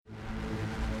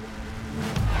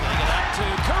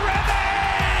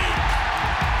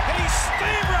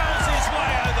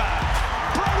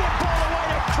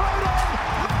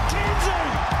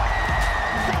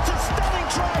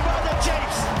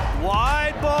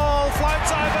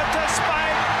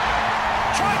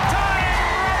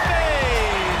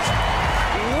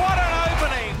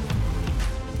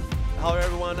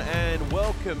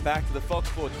Welcome back to the Fox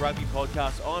Sports Rugby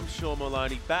Podcast. I'm Sean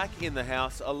Maloney, back in the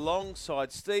house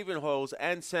alongside Stephen Hoiles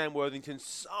and Sam Worthington.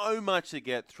 So much to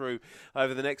get through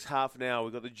over the next half an hour.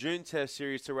 We've got the June Test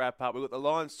series to wrap up. We've got the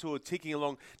Lions Tour ticking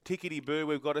along tickety-boo.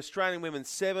 We've got Australian Women's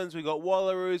Sevens. We've got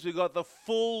Wallaroos. We've got the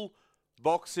full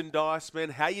box and dice, man.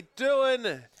 How you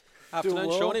doing? Afternoon,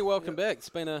 well. Shawnee. Welcome back. It's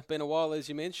been a while, as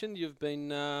you mentioned. You've been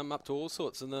up to all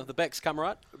sorts, and the back's come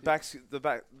right.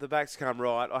 The back's come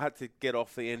right. I had to get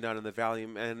off the Endone and the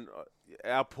Valium, and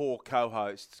our poor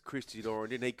co-host Christy Doran,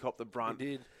 didn't he cop the brunt?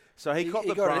 He did. So he copped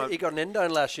the brunt. He got an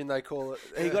endone lashing, they call it.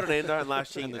 He got an endone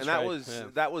lashing, and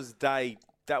that was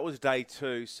day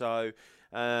two. So.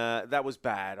 That was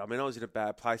bad. I mean, I was in a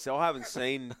bad place. So I haven't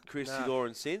seen Christy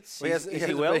Doran since. He hasn't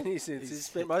been here since. He's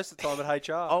spent most of the time at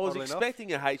HR. I was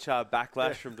expecting a HR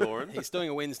backlash from Doran. He's doing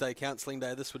a Wednesday counselling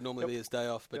day. This would normally be his day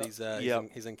off, but he's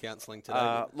in counselling today.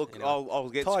 I'll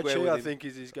get Tai square Chi, with him. I think,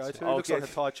 is his go-to. He looks like a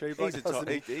Tai Chi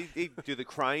bloke. He'd do the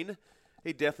crane.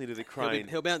 He'd definitely do the crane.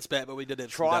 He'll bounce back, but we did have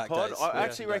tripod. Some dark days. I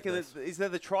actually reckon is there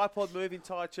the tripod move in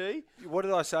Tai Chi? What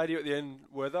did I say to you at the end,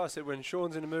 Werther? I said, when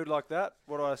Sean's in a mood like that,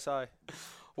 what do I say?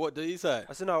 What do you say?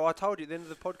 I said, no, I told you at the end of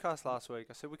the podcast last week.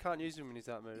 I said, we can't use him when he's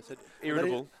that mood. I said,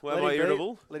 irritable. Am I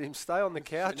irritable? Let him stay on the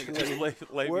couch and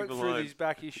work through these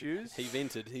back issues. He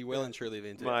vented. He well and truly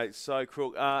vented. Mate, so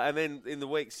crook. And then in the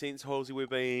week since, Halsey, we've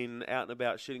been out and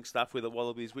about shooting stuff with the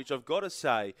Wallabies, which I've got to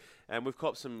say, and we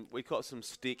caught some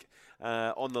stick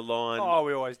on the line. Oh,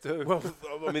 we always do. Well,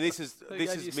 I mean, this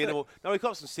is minimal. No, we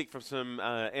caught some stick from some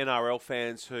NRL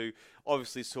fans who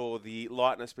obviously saw the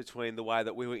likeness between the way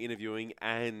that we were interviewing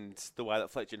and the way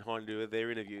that Fletcher and Heine do their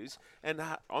interviews. And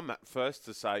I'm first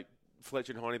to say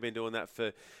Fletcher and Heine have been doing that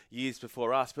for years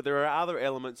before us, but there are other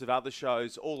elements of other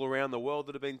shows all around the world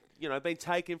that have been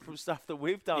taken from stuff that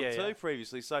we've done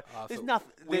previously. So there's nothing.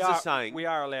 There's a saying we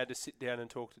are allowed to sit down and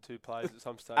talk to two players at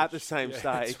some stage. At the same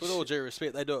stage. With all due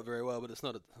respect, they do it very well, but it's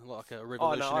not like a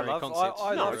revolutionary concept.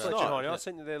 I love Fletcher and Heine. I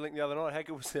sent you their link the other night. How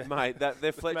good was that, mate?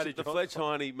 The Fletcher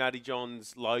Heine, Matty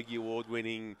Johns Logie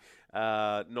Award-winning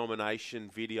nomination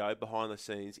video behind the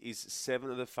scenes is 7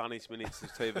 of the funniest minutes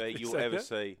of TV you'll ever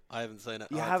see. I haven't seen it.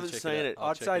 You haven't seen it?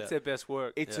 I'd say it's their best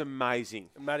work. It's amazing.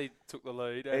 Matty took the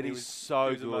lead. It is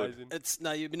so good.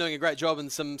 Amazing. You've been doing a great job, and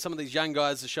some of these young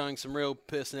guys are showing some real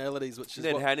personalities, which is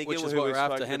what we're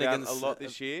after. Hannigan's a lot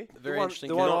this year. Very interesting.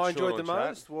 The one I enjoyed the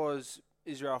most was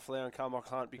Israel Folau and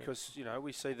Carmichael Hunt, because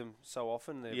we see them so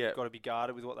often. They've got to be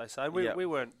guarded with what they say. We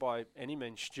weren't by any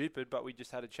means stupid, but we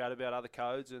just had a chat about other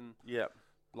codes and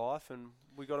life, and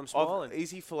we got them smiling.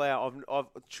 Izzy Folau, I've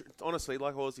honestly,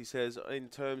 like Horsey says, in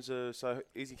terms of, so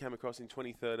Izzy came across in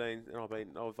 2013,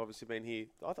 and I've obviously been here.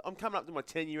 I'm coming up to my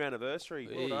 10-year anniversary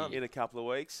in a couple of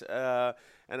weeks, and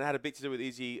it had a bit to do with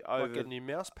Izzy over. Might get a new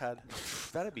mouse pad.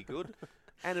 That'd be good.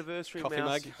 Anniversary coffee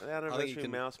mouse, mug. Anniversary I think you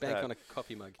can mouse bank pad. On a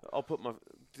coffee mug. I'll put my.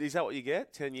 Is that what you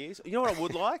get? 10 years. You know what I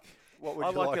would like? What would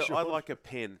you like? I'd like a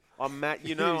pen. I'm mad.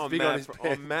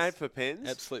 I'm mad for pens.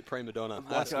 Absolute prima donna.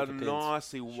 Like a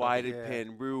nicely weighted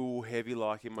pen, real heavy,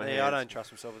 like in my hands. I don't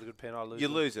trust myself with a good pen. I lose. You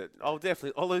lose it. I'll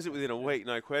lose it within a week,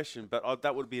 no question. But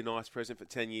that would be a nice present for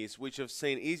 10 years, which I've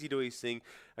seen Izzy do his thing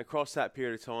across that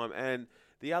period of time. And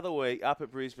the other week up at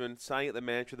Brisbane, staying at the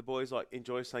Mantra, the boys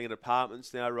enjoy staying in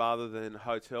apartments now rather than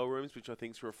hotel rooms, which I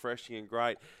think is refreshing and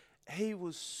great. He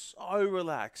was so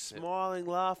relaxed, smiling,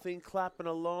 laughing, clapping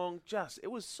along. It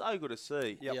was so good to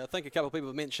see. Yep. Yeah, I think a couple of people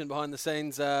have mentioned behind the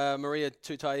scenes, Maria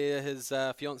Tutaia, his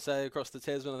fiancée across the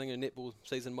Tasman. I think her netball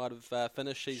season might have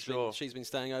finished. She's been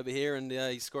staying over here, and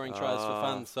he's scoring tries for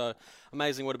fun. So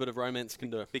amazing what a bit of romance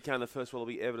can do. Became the first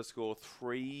Wallaby ever to score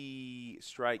 3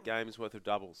 straight games worth of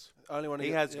doubles. Only one he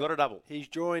has got a double. He's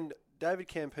joined David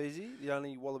Campese, the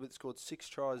only Wallaby that scored 6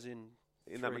 tries in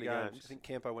that many games. I think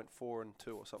Campo went 4-2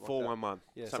 or something 4-1-1.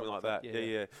 Yeah, something like that.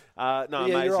 Yeah.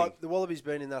 Amazing. You're right. The Wallabies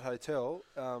been in that hotel,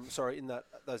 in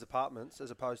those apartments, as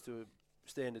opposed to a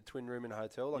standard twin room in a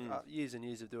hotel. Years and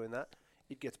years of doing that.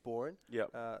 It gets boring.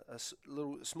 Yep. A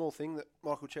little small thing that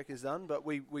Michael Check has done, but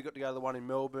we got to go to the one in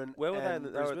Melbourne. Where were they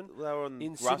in Brisbane? They were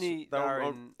in Sydney.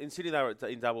 In Sydney, they were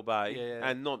in Double Bay,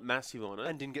 and not massive on it.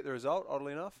 And didn't get the result,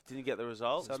 oddly enough. Didn't get the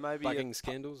result. So maybe bugging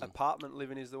scandals. Apartment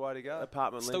living is the way to go.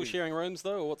 Still sharing rooms,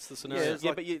 though, or what's the scenario?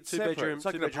 But two bedroom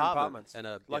apartments. And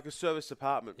like a serviced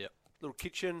apartment. Yep. Little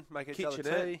kitchen, make each other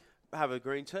tea. Have a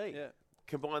green tea. Yeah.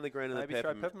 Combine the green and the peppermint.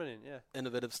 Maybe throw peppermint in,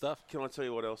 Innovative stuff. Can I tell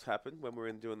you what else happened when we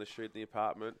were doing the shoot in the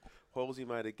apartment? Halsey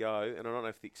made a go, and I don't know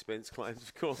if the expense claims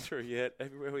have gone through yet.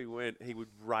 Everywhere we went, he would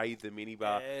raid the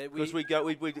minibar. Because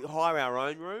we'd hire our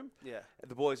own room. Yeah.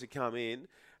 The boys would come in,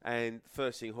 and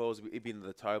first thing, Halsey would be into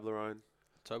the Toblerone.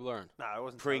 Toblerone. No, it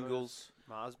wasn't Pringles.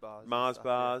 Mars bars. Mars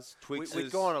bars, Twixes.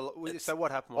 We'd gone so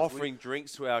what happened was... Offering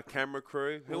drinks to our camera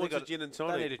crew. Who wants a gin and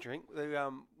tonic? They need a drink.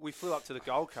 We flew up to the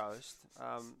Gold Coast,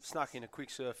 snuck in a quick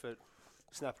surf at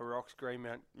Snapper Rocks,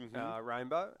 Greenmount,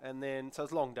 Rainbow, and then, so it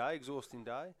was a long day, exhausting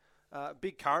day.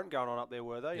 Big current going on up there,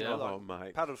 were they? Yeah,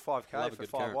 mate. Paddled 5K for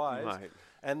 5 waves. Mate.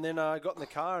 And then got in the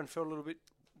car and felt a little bit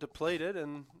depleted,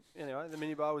 and anyway, the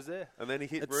minibar was there. And then he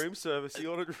hit room service. He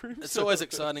ordered room service. It's always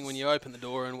exciting when you open the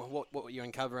door and what you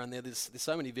uncover in there. There's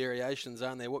so many variations,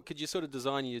 aren't there? What could you sort of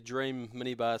design your dream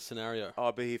minibar scenario?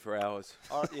 I'll be here for hours.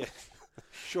 Yeah.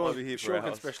 Sean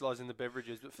can specialise in the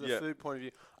beverages, but for the food point of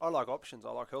view, I like options. I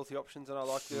like healthy options, and I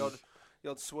like the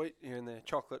odd sweet here and there,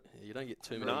 chocolate. Yeah, you don't get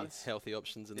too many healthy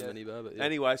options in the minibar. But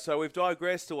Anyway, so we've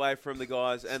digressed away from the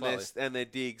guys and their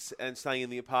digs and staying in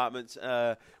the apartments,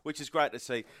 which is great to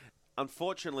see.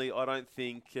 Unfortunately, I don't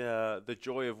think the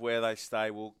joy of where they stay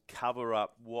will cover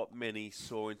up what many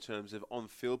saw in terms of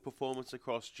on-field performance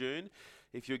across June.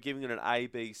 If you're giving it an A,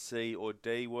 B, C, or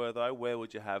D, where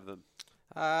would you have them?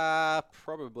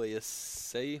 Probably a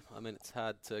C. I mean, it's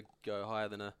hard to go higher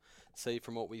than a C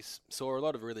from what we saw. A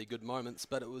lot of really good moments,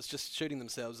 but it was just shooting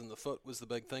themselves in the foot was the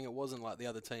big thing. It wasn't like the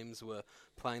other teams were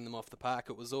playing them off the park.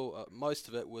 It was all most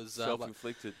of it was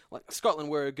self-inflicted. Like Scotland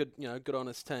were a good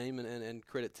honest team, and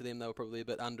credit to them, they were probably a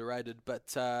bit underrated.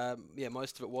 But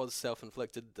most of it was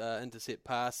self-inflicted. Intercept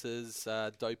passes,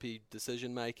 dopey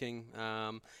decision making,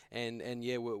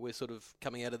 we're sort of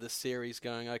coming out of this series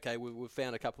going, okay, we've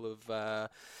found a couple of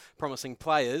promising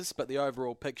players, but the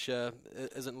overall picture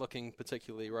isn't looking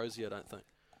particularly rosy, I don't think.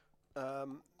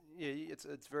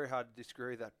 It's very hard to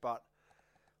disagree with that, but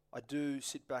I do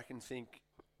sit back and think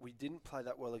we didn't play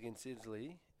that well against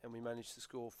Italy, and we managed to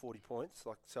score 40 points.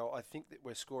 So I think that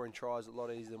we're scoring tries a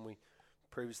lot easier than we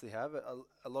previously have.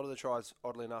 A lot of the tries,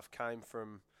 oddly enough, came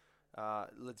from,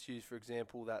 let's use, for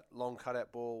example, that long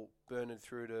cutout ball Bernard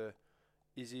through to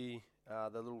Izzy, the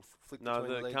little flick between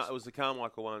the legs. It was the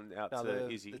Carmichael one out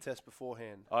to Izzy. The test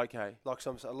beforehand. Okay.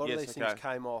 A lot of these things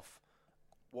came off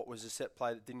what was a set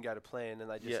play that didn't go to plan, and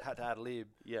they just had to ad lib.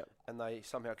 Yeah. And they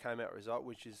somehow came out result,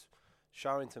 which is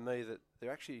showing to me that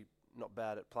they're actually not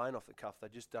bad at playing off the cuff. They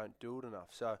just don't do it enough.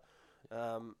 So,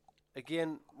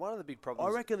 again, one of the big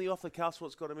problems... I reckon the off the cuff's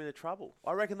what's got them into trouble.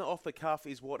 I reckon the off the cuff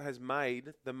is what has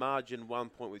made the margin 1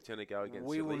 point with 10 to go against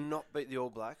We will not beat the All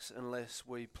Blacks unless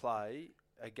we play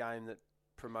a game that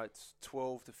promotes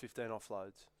 12 to 15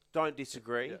 offloads. Don't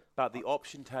disagree, but the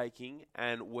option taking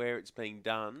and where it's being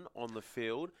done on the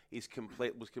field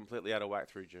was completely out of whack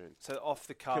through June. So off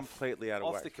the cuff, completely out of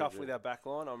whack. Off the cuff with our back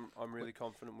line, I'm really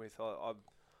confident with.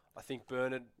 I think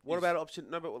Bernard. What about option?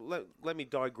 No, but let me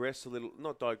digress a little.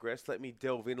 Not digress. Let me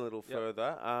delve in a little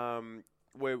further.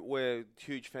 We're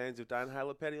huge fans of Dane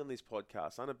Halapetty on this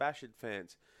podcast, unabashed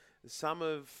fans. Some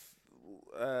of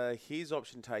his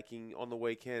option taking on the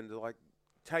weekend, like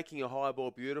taking a high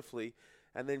ball beautifully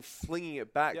and then flinging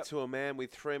it back to a man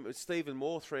with Stephen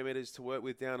Moore 3 meters to work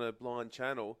with down a blind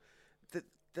channel.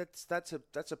 That's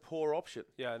a poor option.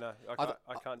 Yeah, no,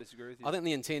 I can't disagree with you. I think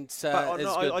the intent is good.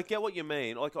 I get what you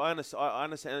mean. Like I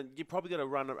understand. You're probably going to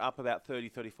run up about 30,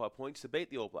 35 points to beat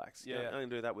the All Blacks. Yeah, I'm going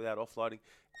to do that without offloading.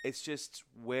 It's just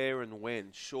where and when.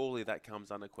 Surely that comes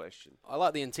under question. I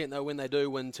like the intent though. When they do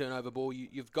win turnover ball,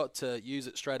 you've got to use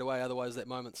it straight away. Otherwise, that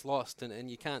moment's lost, and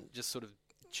you can't just sort of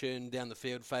churn down the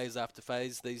field phase after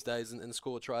phase these days and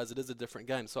score tries. It is a different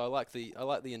game. So I like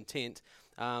the intent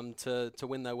to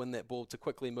win that ball, to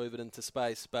quickly move it into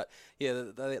space. But yeah,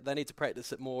 they need to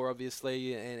practice it more,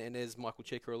 obviously. And as Michael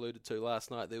Checker alluded to last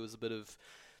night, there was a bit of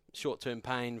short-term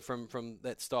pain from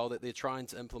that style that they're trying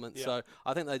to implement. Yeah. So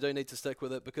I think they do need to stick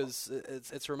with it, because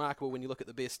it's remarkable when you look at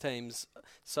the best teams.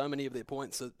 So many of their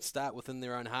points start within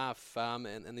their own half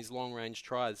and these long-range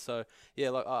tries. So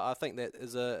yeah, I think that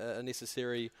is a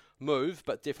necessary move,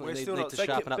 but definitely need to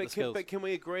sharpen up the skills. But can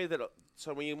we agree that,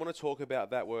 so when you want to talk about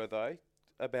that,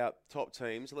 about top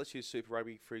teams, let's use Super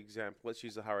Rugby for example. Let's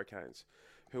use the Hurricanes,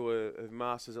 who are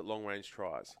masters at long-range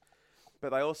tries. But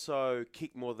they also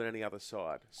kick more than any other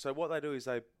side. So what they do is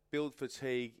they build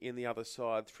fatigue in the other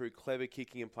side through clever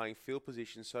kicking and playing field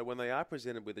position. So when they are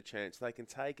presented with a chance, they can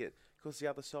take it because the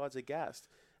other side's are gassed.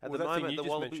 At the moment, the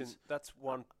Wallabies that's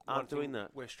one doing that.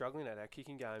 We're struggling at. Our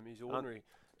kicking game is ordinary.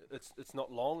 It's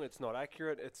not long. It's not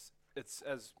accurate. It's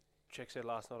as Czech said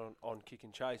last night on kick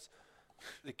and chase.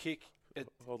 The kick.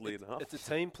 Oddly enough, it's a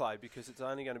team play because it's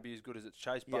only going to be as good as its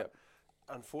chase. But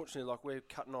unfortunately, we're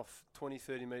cutting off 20,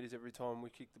 30 metres every time we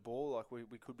kick the ball.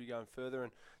 We could be going further,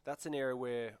 and that's an area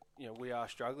where we are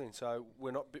struggling. So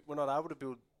we're not able to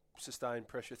build sustained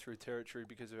pressure through territory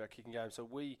because of our kicking game. So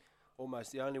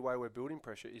almost the only way we're building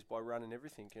pressure is by running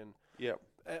everything. And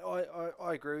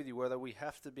I agree with you, whether we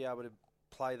have to be able to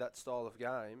play that style of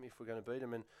game if we're going to beat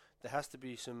them, and there has to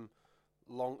be some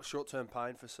short-term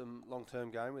pain for some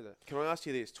long-term game with it. Can I ask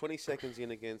you this? 20 seconds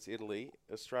in against Italy,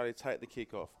 Australia take the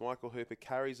kick-off. Michael Hooper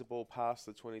carries the ball past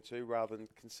the 22 rather than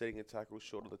conceding a tackle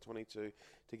short of the 22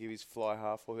 to give his fly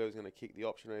half, or whoever's going to kick the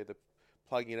option of either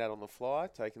plugging it out on the fly,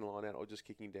 taking the line out, or just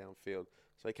kicking downfield.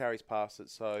 So he carries past it.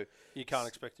 So you can't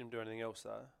expect him to do anything else,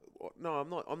 though. No,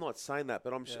 I'm not saying that,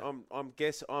 but I'm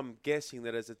guessing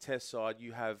that as a test side,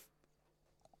 you have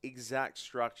exact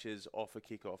structures off a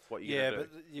kickoff. What you do. But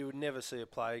you would never see a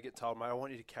player get told, mate, I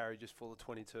want you to carry just for the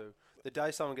 22. The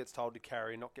day someone gets told to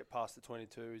carry, not get past the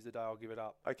 22, is the day I'll give it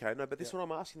up. Okay, no, but this is what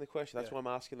I'm asking the question. That's why I'm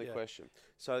asking the question.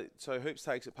 So Hoops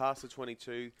takes it past the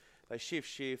 22. They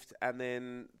shift, and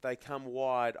then they come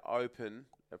wide open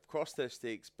across their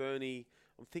sticks. Bernie,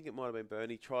 I think it might have been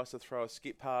Bernie, tries to throw a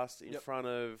skip pass in front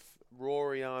of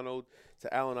Rory Arnold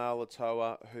to Alan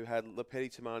Alatoa, who had Lepeti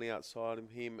Tamani outside of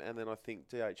him, and then I think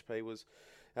DHP was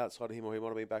outside of him, or he might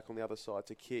have been back on the other side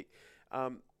to kick.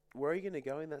 Where are you going to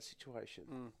go in that situation?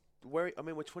 We're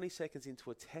 20 seconds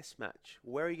into a test match.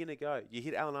 Where are you going to go? You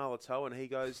hit Alan Alatoa and he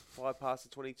goes 5 past the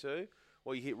 22,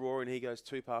 or you hit Rory and he goes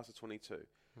 2 past the 22.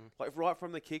 Like right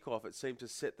from the kickoff, it seemed to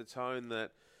set the tone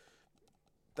that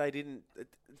they didn't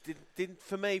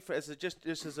for me, just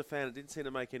as a fan, it didn't seem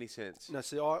to make any sense. No,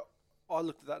 see, I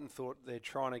looked at that and thought they're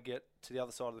trying to get to the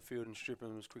other side of the field and strip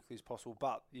them as quickly as possible.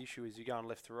 But the issue is you're going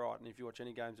left to right, and if you watch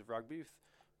any games of rugby with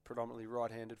predominantly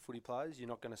right-handed footy players, you're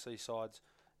not going to see sides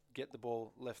get the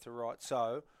ball left to right.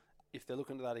 So if they're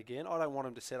looking to that again, I don't want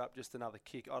them to set up just another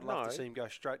kick. I'd love to see him go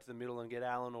straight to the middle and get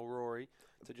Alan or Rory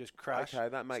to just crash. Okay,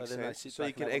 that makes sense. So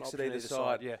you can exit either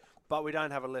side. Yeah. But we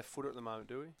don't have a left footer at the moment,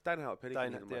 do we? Don't have a Penny.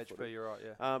 Don't have the HP, you're right,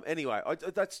 yeah. Anyway,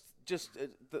 that's just...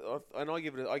 and I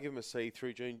give him a C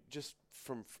through June just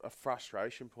from a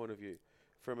frustration point of view,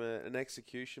 from an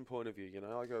execution point of view, you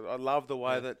know. I love the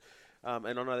way that... and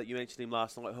I know that you mentioned him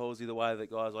last night, Halsey, the way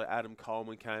that guys like Adam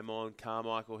Coleman came on,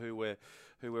 Carmichael, who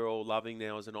we're all loving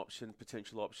now as an option,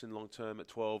 potential option long-term at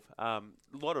 12. A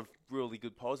lot of really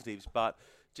good positives, but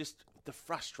just the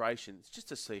frustration, it's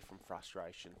just a C from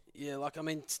frustration. Yeah,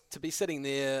 to be sitting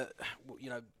there,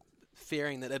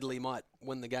 fearing that Italy might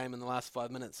win the game in the last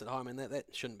 5 minutes at home, and that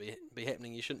shouldn't be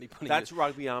happening. You shouldn't be putting... That's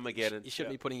rugby Armageddon. You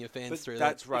shouldn't be putting your fans through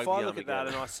that's that. Rugby Armageddon. If I look at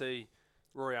that and I see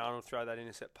Rory Arnold throw that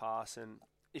intercept pass, and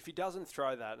if he doesn't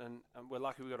throw that, and we're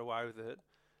lucky we got away with it,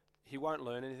 he won't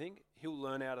learn anything. He'll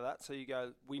learn out of that. So you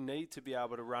go, we need to be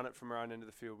able to run it from our own end of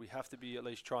the field. We have to be at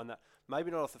least trying that. Maybe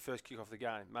not off the first kick off the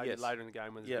game. Maybe later in the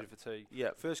game when there's a bit of fatigue.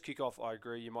 First kick off, I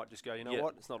agree. You might just go, you know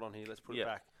what? It's not on here. Let's put it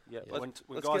back. Let's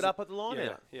get up at the line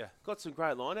out. Got some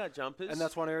great line out jumpers. And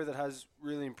that's one area that has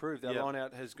really improved. Our line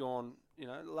out has gone,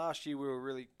 last year we were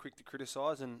really quick to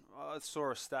criticise, and I saw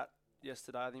a stat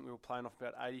yesterday. I think we were playing off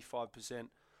about 85%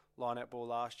 line out ball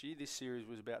last year. This series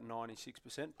was about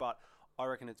 96%, but I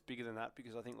reckon it's bigger than that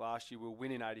because I think last year we were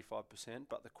winning 85%,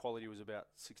 but the quality was about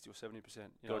 60 or 70%.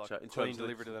 Gotcha. Like clean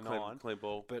delivery to the nine. Clean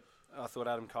ball. But I thought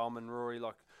Adam Coleman, Rory,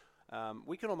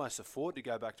 we can almost afford to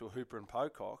go back to a Hooper and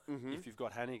Pocock if you've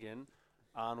got Hannigan,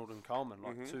 Arnold and Coleman,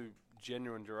 two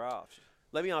genuine giraffes.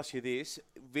 Let me ask you this.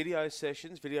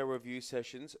 Video review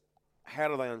sessions, how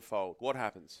do they unfold? What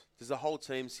happens? Does the whole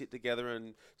team sit together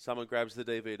and someone grabs the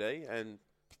DVD and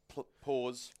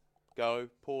pause, go?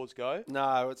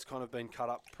 No, it's kind of been cut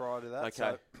up prior to that. Okay.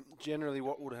 So generally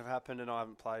what would have happened, and I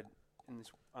haven't played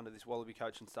under this Wallaby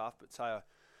coach and staff, but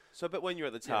but when you're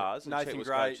at the TARS, Nathan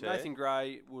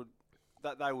Gray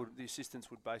the assistants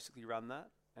would basically run that,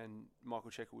 and Michael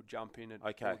Checker would jump in at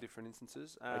all different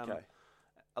instances.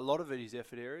 A lot of it is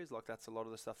effort areas, that's a lot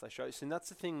of the stuff they show. So, and that's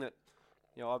the thing that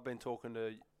I've been talking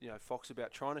to Fox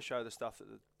about, trying to show the stuff that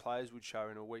the players would show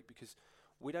in a week, because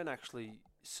we don't actually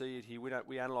see it here.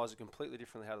 We analyse it completely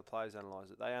differently how the players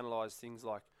analyse it. They analyse things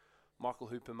like Michael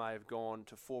Hooper may have gone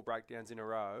to 4 breakdowns in a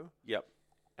row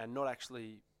and not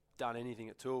actually done anything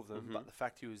at 2 of them, but the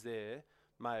fact he was there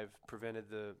may have prevented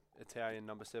the Italian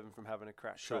number 7 from having a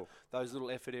crash. Sure. So those little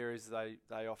effort areas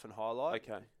they often highlight,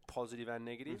 positive and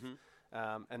negative.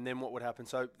 And then what would happen?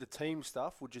 So the team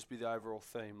stuff would just be the overall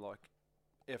theme, like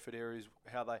effort areas,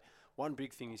 one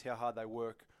big thing is how hard they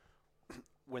work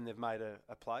when they've made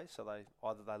a play. So they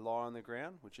lie on the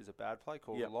ground, which is a bad play,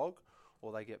 called a log,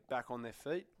 or they get back on their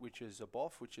feet, which is a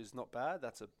boff, which is not bad.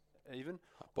 That's even.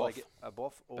 Or they get a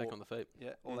boff. Or back on the feet.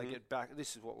 Yeah, or they get back.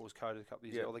 This is what was coded a couple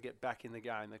of years ago. Or they get back in the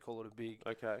game. They call it a big.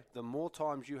 Okay. The more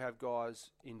times you have guys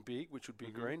in big, which would be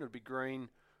green, it would be green,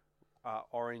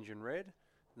 orange and red,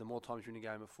 the more times you're in a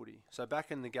game of footy. So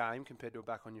back in the game compared to a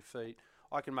back on your feet,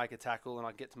 I can make a tackle and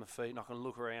I get to my feet and I can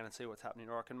look around and see what's happening,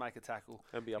 or I can make a tackle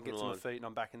and get to my feet and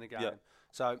I'm back in the game. Yep.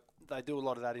 So they do a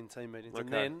lot of that in team meetings, and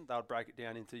then they'll break it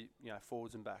down into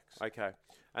forwards and backs. Okay,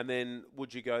 and then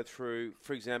would you go through,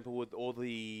 for example, with all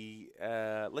the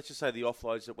let's just say the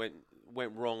offloads that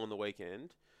went wrong on the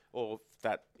weekend, or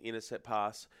that intercept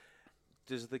pass?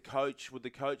 Would the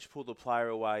coach pull the player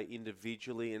away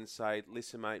individually and say,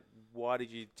 listen, mate, why did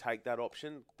you take that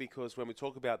option? Because when we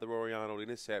talk about the Rory Arnold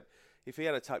intercept, if he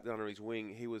had a tucked under his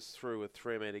wing, he was through a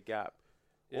 3-metre gap.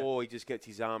 Yep. Or he just gets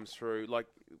his arms through. Like,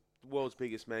 world's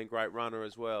biggest man, great runner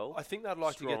as well. I think they'd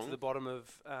like to get to the bottom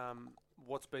of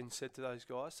what's been said to those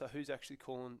guys. So who's actually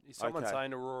calling? Is someone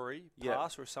saying to Rory,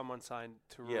 pass, or is someone saying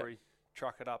to Rory,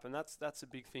 truck it up? And that's a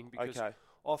big thing, because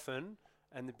often...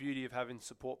 And the beauty of having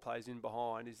support players in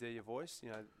behind is they're your voice.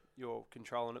 You're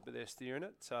controlling it, but they're steering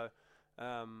it. So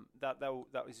that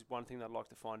is one thing I'd like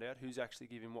to find out, who's actually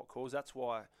giving what calls. That's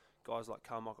why guys like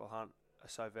Carmichael Hunt are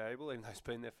so valuable, even though he's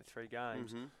been there for 3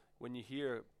 games. Mm-hmm. When you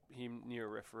hear him near a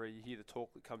referee, you hear the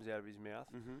talk that comes out of his mouth.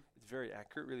 Mm-hmm. It's very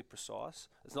accurate, really precise.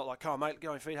 It's not like, come on, mate, get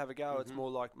on your feet, have a go. Mm-hmm. It's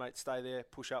more like, mate, stay there,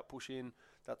 push up, push in,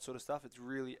 that sort of stuff. It's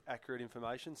really accurate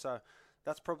information. So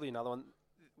that's probably another one.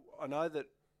 I know that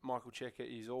Michael Cheika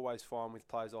is always fine with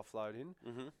players offloading,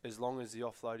 as long as the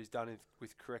offload is done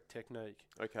with correct technique.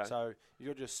 Okay. So if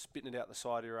you're just spitting it out the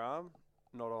side of your arm,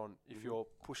 not on. If you're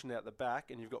pushing it out the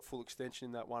back and you've got full extension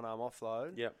in that one arm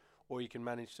offload, or you can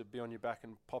manage to be on your back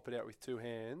and pop it out with 2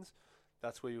 hands,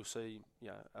 that's where you'll see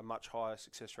a much higher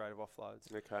success rate of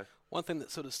offloads. Okay. One thing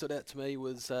that sort of stood out to me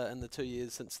was in the 2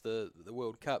 years since the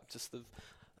World Cup, just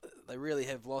they really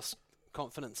have lost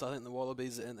confidence, I think, the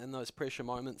Wallabies in those pressure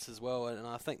moments as well, and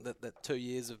I think that 2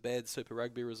 years of bad Super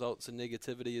Rugby results and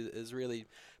negativity has really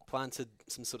planted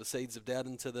some sort of seeds of doubt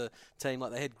into the team.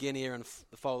 Like, they had Guinea and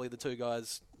Foley, the 2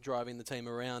 guys driving the team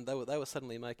around. They were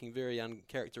suddenly making very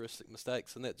uncharacteristic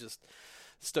mistakes, and that just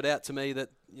stood out to me that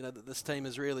that this team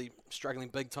is really struggling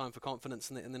big time for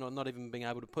confidence, and they're not even being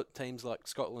able to put teams like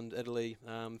Scotland, Italy,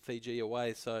 Fiji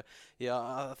away. So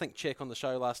I think Czech on the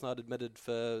show last night admitted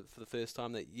for the first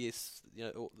time that yes,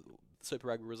 Super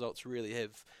Rugby results really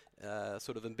have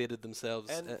sort of embedded themselves.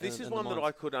 And this is one that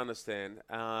I could understand,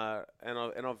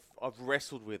 and I've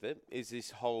wrestled with it. Is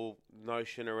this whole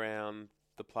notion around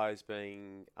the players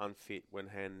being unfit when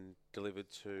hand delivered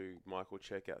to Michael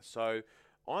Cheika? So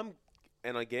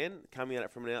and again, coming at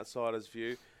it from an outsider's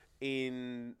view,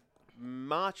 in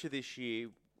March of this year,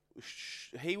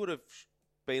 he would have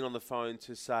been on the phone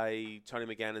to say, Tony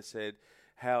McGann has said,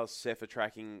 how's Sefa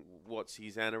tracking, what's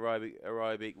his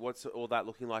aerobic, what's all that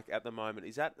looking like at the moment?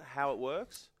 Is that how it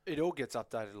works? It all gets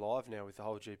updated live now with the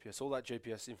whole GPS. All that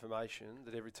GPS information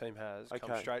that every team has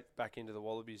comes straight back into the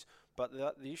Wallabies. But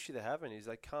the issue they're having is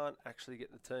they can't actually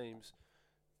get the teams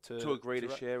to agree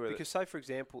to share with it. Because say, for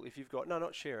example, if you've got,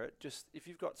 not share it, just if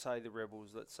you've got, say, the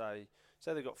Rebels, let's say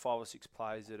they've got 5 or 6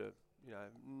 players that are,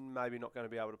 maybe not going to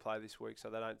be able to play this week, so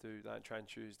they don't train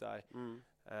Tuesday,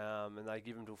 and they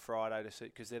give them till Friday to see,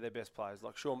 because they're their best players.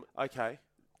 Like Sean,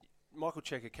 Michael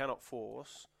Cheika cannot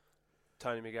force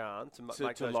Tony McGann to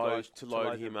make those guys to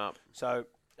load him up. So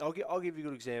I'll give you a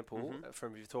good example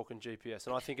from if you're talking GPS,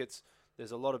 and I think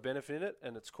there's a lot of benefit in it,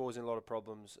 and it's causing a lot of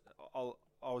problems.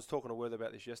 I was talking to Worth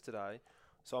about this yesterday.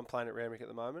 So I'm playing at Randwick at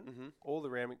the moment. Mm-hmm. All the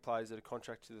Randwick players that are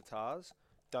contracted to the Tars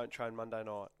don't train Monday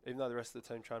night, even though the rest of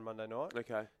the team train Monday night.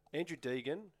 Okay. Andrew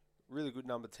Deegan, really good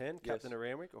number 10, captain of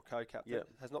Randwick, or co-captain,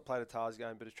 has not played a Tars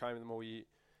game but has trained with them all year.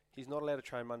 He's not allowed to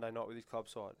train Monday night with his club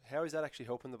side. How is that actually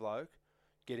helping the bloke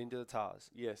get into the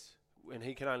Tars? Yes. And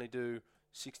he can only do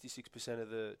 66% of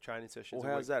the training sessions.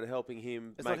 Well, how's that helping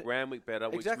him make Randwick better?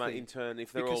 Exactly. Which in turn,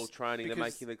 if they're all training, they're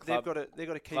making the club. They've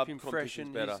got to keep him fresh,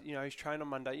 and he's trained on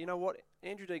Monday. You know what?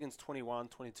 Andrew Deegan's 21,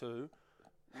 22.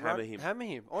 Hammer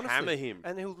him. Honestly. Hammer him.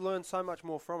 And he'll learn so much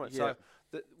more from it. Yeah.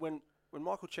 So when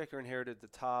Michael Cheika inherited the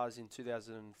Tars in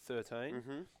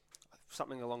 2013,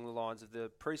 something along the lines of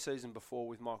the pre-season before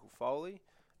with Michael Foley,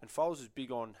 and Foles was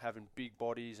big on having big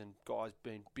bodies and guys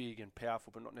being big and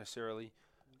powerful, but not necessarily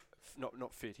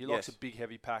not fit. He likes a big,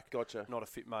 heavy pack, not a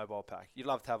fit mobile pack. You'd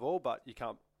love to have all, but you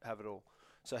can't have it all.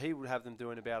 So he would have them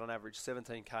doing about, on average,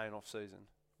 17K in off-season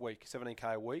week,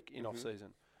 17K a week in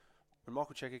off-season. When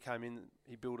Michael Cheika came in,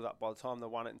 he built it up. By the time they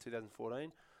won it in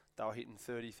 2014, they were hitting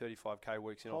 30, 35K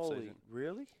weeks in off-season.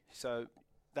 Really? So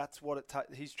that's what it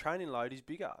takes. His training load is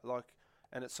bigger,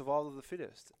 and it's survival of the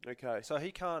fittest. Okay. So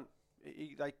he can't.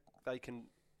 They can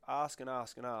ask and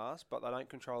ask and ask, but they don't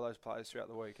control those players throughout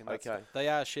the week. And they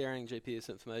are sharing GPS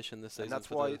information this season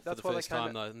for the first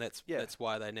time, though, and that's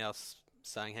why they now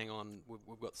saying, hang on,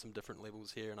 we've got some different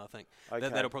levels here, and I think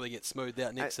that'll probably get smoothed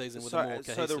out next season with a more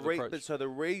cohesive approach. So the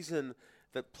reason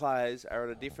that players are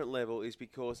at a different level is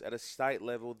because at a state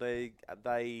level they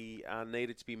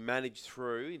needed to be managed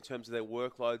through in terms of their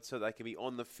workload so they can be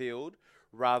on the field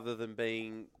rather than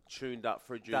being tuned up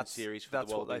for a June series for the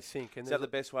Wallabies. That's what they think. And is that the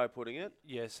best way of putting it?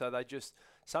 Yeah, so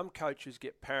some coaches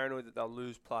get paranoid that they'll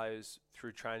lose players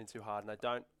through training too hard, and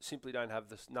they simply don't have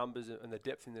the numbers and the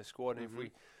depth in their squad. And if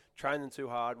we train them too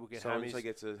hard, we'll get hammies. So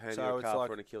gets a hernia, a calf,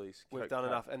 or an Achilles. We've done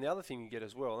enough. And the other thing you get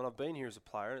as well, and I've been here as a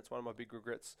player, and it's one of my big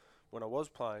regrets when I was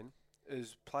playing,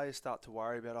 is players start to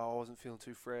worry about, I wasn't feeling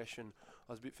too fresh and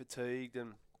I was a bit fatigued,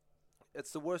 and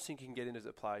it's the worst thing you can get in as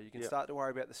a player. You can start to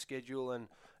worry about the schedule, and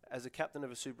as a captain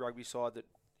of a Super Rugby side that,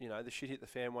 the shit hit the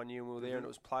fan one year and we were there and it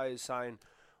was players saying,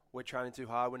 we're training too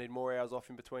hard, we need more hours off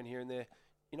in between here and there.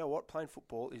 You know what? Playing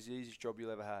football is the easiest job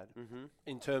you'll ever had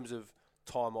in terms of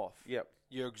time off. Yep.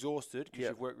 You're exhausted because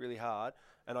you've worked really hard.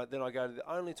 And then I go to the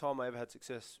only time I ever had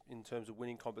success in terms of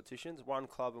winning competitions, one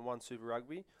club and one Super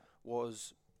Rugby,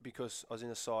 was because I was in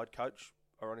a side coach,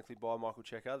 ironically by Michael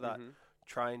Checker, that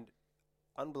trained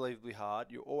unbelievably hard.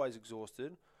 You're always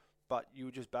exhausted, but you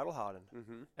were just battle hardened.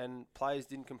 And players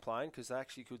didn't complain because they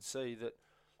actually could see that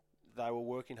they were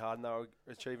working hard and they were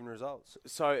achieving results.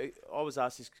 So I was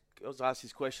asked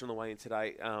this question on the way in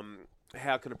today.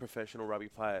 How can a professional rugby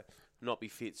player not be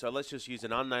fit? So let's just use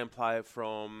an unnamed player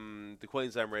from the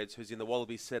Queensland Reds who's in the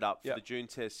Wallabies setup for the June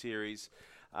Test series.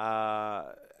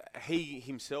 He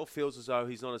himself feels as though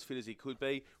he's not as fit as he could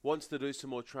be, wants to do some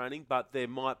more training, but there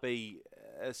might be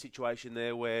a situation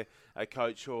there where a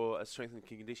coach or a strength and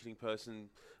conditioning person,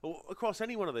 or across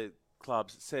any one of the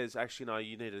clubs, says, actually, no,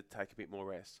 you need to take a bit more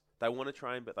rest. They want to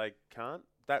train, but they can't.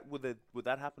 Would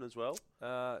that happen as well?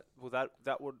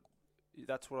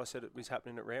 That's what I said it was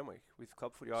happening at Randwick with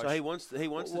club footy. So he wants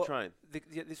to train.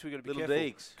 This we've got to be little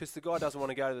careful because the guy doesn't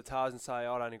want to go to the TARS and say,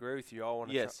 I don't agree with you. I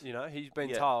want to. He's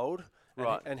been told,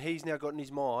 and he's now got in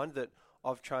his mind that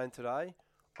I've trained today.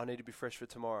 I need to be fresh for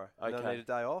tomorrow. And I need a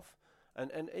day off.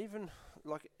 And even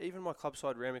my club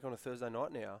side Randwick on a Thursday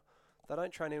night now, they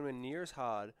don't train anywhere near as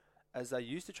hard as they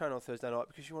used to train on Thursday night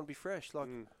because you want to be fresh.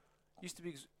 Used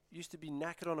to be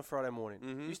knackered on a Friday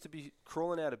morning. Used to be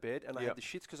crawling out of bed, and I had the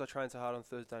shits because I trained so hard on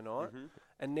Thursday night.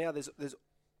 And now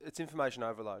it's information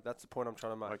overload. That's the point I'm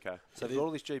trying to make. Okay. So there's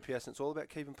all this GPS, and it's all about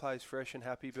keeping players fresh and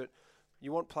happy, but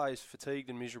you want players fatigued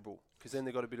and miserable because then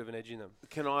they've got a bit of an edge in them.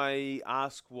 Can I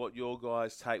ask what your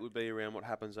guys' take would be around what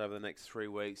happens over the next 3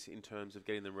 weeks in terms of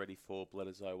getting them ready for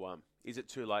Bledisloe 1? Is it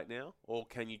too late now, or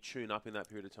can you tune up in that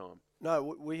period of time?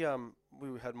 No, we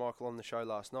had Michael on the show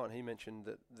last night, and he mentioned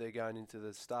that they're going into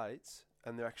the States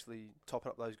and they're actually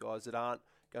topping up those guys that aren't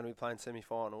going to be playing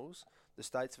semi-finals. The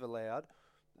States have allowed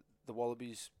the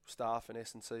Wallabies staff and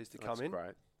S&Cs to come in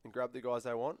and grab the guys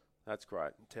they want. That's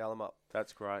great. And towel them up.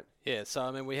 That's great. Yeah, so I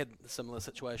mean, we had a similar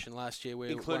situation last year.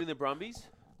 Including the Brumbies?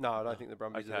 No, I don't think the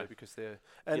Brumbies are there because they're...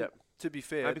 And to be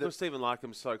fair... And because Stephen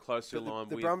Larkham's so close to the line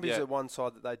with... The Brumbies are one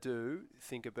side that they do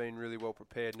think have been really well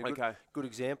prepared. And a good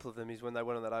example of them is when they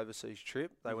went on that overseas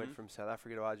trip. They went from South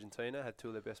Africa to Argentina, had two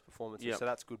of their best performances. So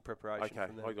that's good preparation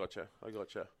from them. I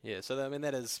gotcha. Yeah, so I mean,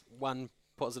 that is one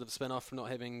positive spin-off from not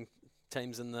having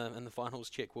teams in the finals.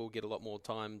 Czech will get a lot more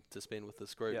time to spend with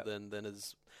this group than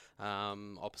his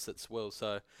opposites will.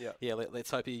 So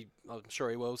let's hope I'm sure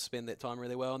he will spend that time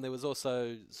really well. And there was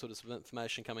also sort of some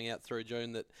information coming out through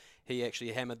June that he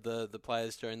actually hammered the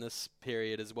players during this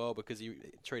period as well because he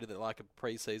treated it like a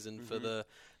pre-season for the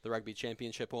rugby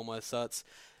championship almost. So it's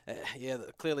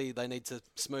clearly they need to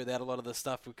smooth out a lot of this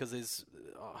stuff because there's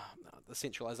the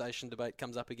centralisation debate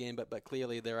comes up again, but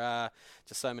clearly there are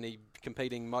just so many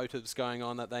competing motives going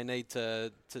on that they need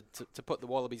to put the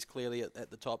Wallabies clearly at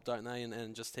the top, don't they,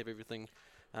 and just have everything,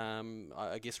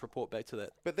 I guess, report back to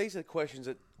that. But these are questions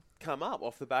that come up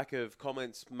off the back of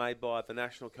comments made by the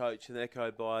national coach and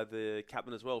echoed by the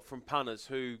captain as well from punters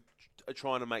who are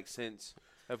trying to make sense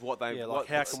of what they...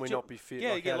 how can we not be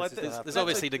fit? There's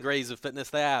obviously degrees of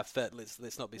fitness. They are fit.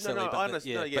 Let's not be silly. But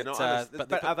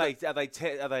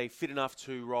are they fit enough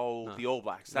to roll the All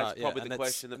Blacks? That's probably the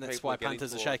question that people are getting. That's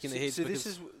why punters are shaking their heads. So this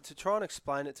is to try and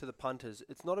explain it to the punters.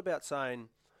 It's not about saying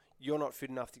you're not fit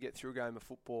enough to get through a game of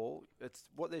football. It's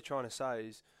what they're trying to say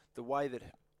is the way that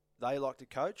they like to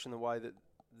coach and the way that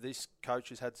this coach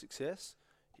has had success.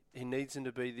 He needs them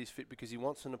to be this fit because he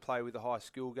wants them to play with a high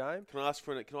skill game. Can I ask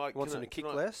for it? Wants them to kick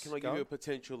less. Can I give you a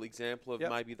potential example of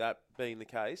maybe that being the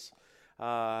case?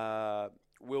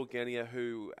 Will Genia,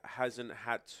 who hasn't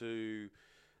had to,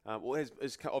 has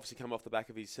obviously come off the back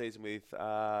of his season with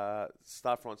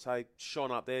Stade Francais,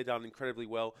 shone up there, done incredibly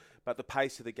well, but the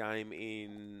pace of the game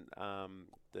in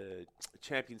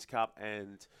Champions Cup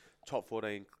and top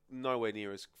 14, nowhere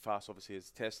near as fast, obviously, as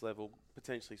Test level,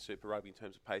 potentially Super Rugby in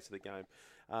terms of pace of the game.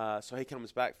 So he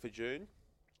comes back for June.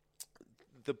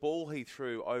 The ball he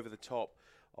threw over the top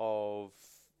of,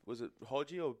 was it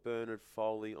Hodgie or Bernard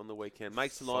Foley on the weekend?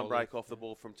 Makes the line break off the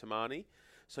ball from Tamani.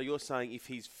 So you're saying if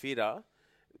he's fitter,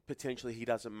 potentially he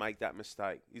doesn't make that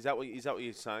mistake. Is that what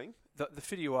you're saying? The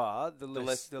fitter you are, the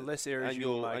less errors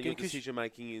you'll make. And your decision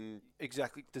making in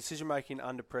decision making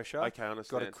under pressure. Okay, I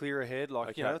understand. Got to clear ahead,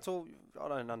 it's all. I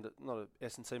don't not a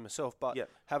S&C myself, but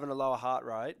having a lower heart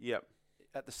rate.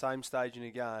 At the same stage in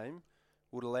a game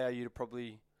would allow you to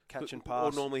probably catch and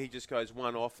pass. Or normally he just goes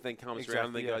one off, then comes around,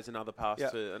 and then goes another pass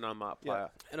to an unmarked player.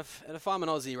 And if I'm an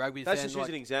Aussie rugby fan... That's just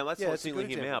using an example. That's not singling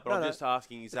him out, but I'm just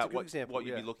asking, is that what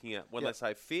you'd be looking at when they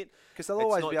say fit? Because they'll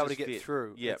always be able to get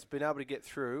through. It's been able to get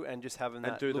through and just having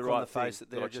that look on the face that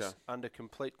they're just under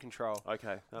complete control.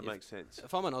 Okay, that makes sense.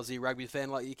 If I'm an Aussie rugby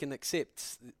fan, you can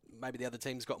accept maybe the other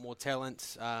team's got more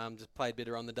talent, just played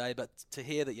better on the day, but to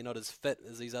hear that you're not as fit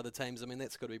as these other teams, I mean,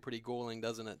 that's got to be pretty galling,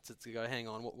 doesn't it? To go, hang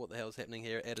on, what the hell's happening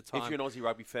here at a time? If you're an Aussie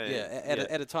rugby fan.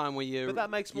 At a time where you... But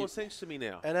that makes more sense to me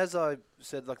now. And as I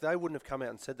said, they wouldn't have come out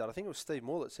and said that. I think it was Steve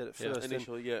Moore that said it first.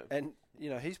 Initially, And,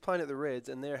 he's playing at the Reds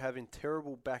and they're having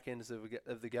terrible back ends of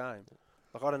the game.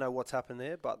 I don't know what's happened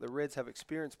there, but the Reds have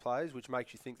experienced players, which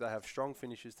makes you think they have strong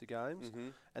finishes to games,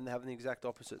 and they're having the exact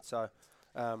opposite. So...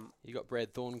 you got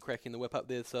Brad Thorne cracking the whip up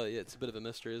there, so it's a bit of a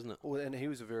mystery, isn't it? Well, and he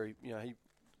was he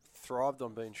thrived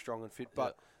on being strong and fit,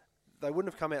 but they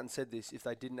wouldn't have come out and said this if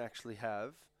they didn't actually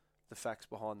have the facts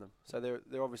behind them. So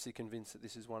they're obviously convinced that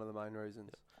this is one of the main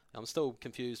reasons. I'm still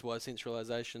confused why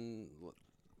centralisation...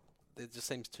 There just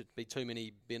seems to be too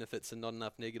many benefits and not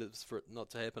enough negatives for it not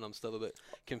to happen. I'm still a bit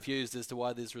confused as to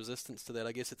why there's resistance to that.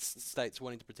 I guess it's states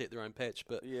wanting to protect their own patch,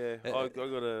 but...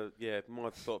 my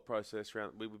thought process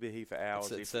around... We would be here for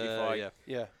hours if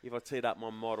I teed up my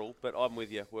model, but I'm with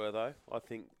you, Wortho. I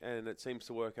think, and it seems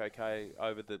to work okay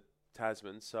over the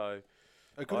Tasman, so...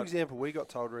 A good example we got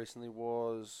told recently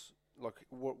was,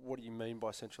 what do you mean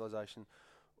by centralisation?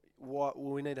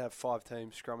 We need to have 5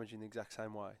 teams scrummaging the exact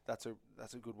same way. That's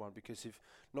a good one, because if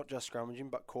not just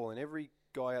scrummaging, but calling every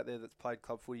guy out there that's played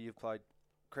club footy, you've played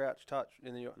crouch, touch,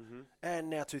 and then and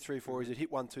now 2, 3, 4. Is it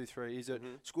hit 1, 2, 3? Is it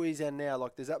squeeze and now?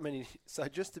 There's that many. So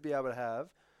just to be able to have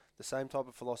the same type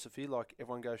of philosophy,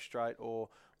 everyone goes straight, or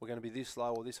we're going to be this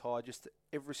low or this high. Just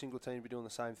every single team to be doing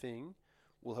the same thing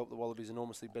will help the Wallabies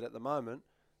enormously. But at the moment,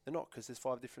 they're not, because there's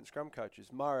 5 different scrum coaches.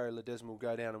 Mario Ledesma will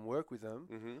go down and work with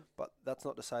them, but that's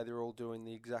not to say they're all doing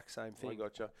the exact same thing. I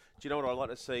gotcha. Do you know what I'd like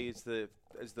to see is the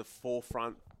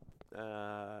forefront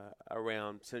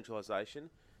around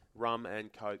centralisation? Rum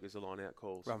and Coke as the line-out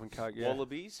calls. Rum and Coke,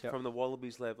 Wallabies, from the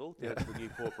Wallabies level down to the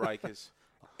Newport Breakers.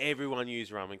 Everyone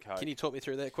use Rum and Coke. Can you talk me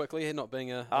through that quickly? Not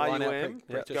being a line-out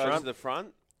goes to the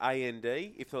front.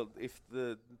 A-N-D, if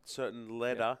the certain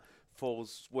letter...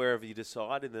 falls wherever you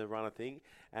decide in the runner thing,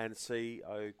 and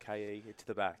C-O-K-E to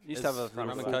the back. Used to have a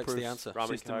Rum and Coke's the answer.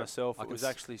 System myself. It was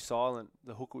actually silent.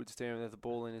 The hooker would stand with the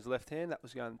ball in his left hand. That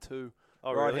was going 2.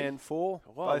 Right hand 4.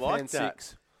 Well, both hands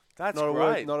 6. That's not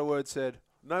great. Not a word said.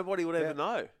 Nobody would ever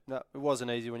know. No, it wasn't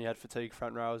easy when you had fatigue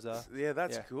front rowers though. Yeah,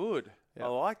 that's good. I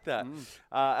like that.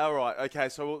 All right. Okay.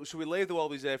 So should we leave the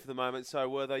Wallabies there for the moment? So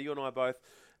Wortho, you and I both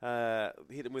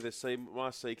hit him with a C. My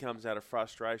C comes out of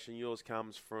frustration. Yours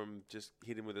comes from just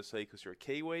hit him with a C because you're a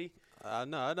Kiwi. No,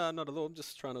 not at all. I'm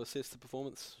just trying to assess the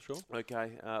performance. Sure.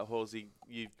 Okay. Horsey,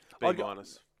 you've been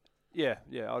minus. Yeah.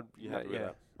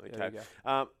 Okay.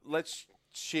 Let's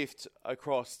shift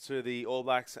across to the All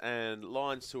Blacks and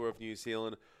Lions tour of New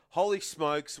Zealand. Holy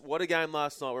smokes, what a game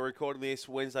last night. We're recording this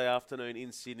Wednesday afternoon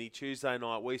in Sydney. Tuesday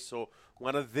night, we saw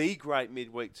one of the great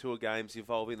midweek tour games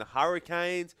involving the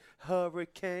Hurricanes,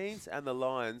 and the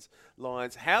Lions.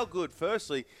 How good,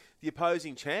 firstly, the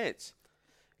opposing chants.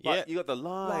 Yeah, you got the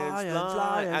Lions,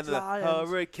 and the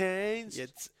Hurricanes.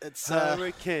 It's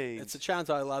Hurricanes. It's a chant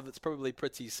I love. It's probably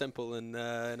pretty simple and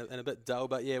a bit dull,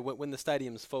 but yeah, when the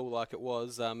stadium's full like it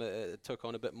was, it took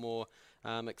on a bit more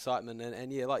excitement.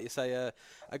 And yeah, like you say,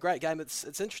 a great game.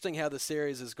 It's interesting how the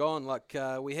series has gone.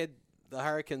 We had the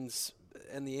Hurricanes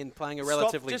in the end playing a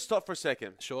relatively... Just stop for a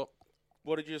second. Sure.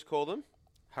 What did you just call them?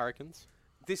 Hurricanes.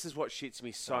 This is what shits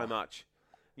me so much.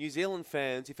 New Zealand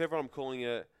fans, if ever I'm calling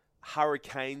a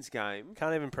Hurricanes game...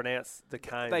 Can't even pronounce the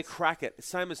Canes. They crack it.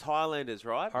 Same as Highlanders,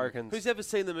 right? Hurricanes. Who's ever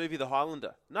seen the movie The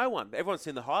Highlander? No one. Everyone's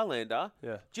seen The Highlander.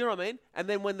 Yeah. Do you know what I mean? And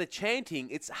then when they're chanting,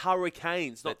 it's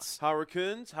Hurricanes, not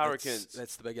Hurricanes.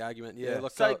 That's the big argument. Yeah.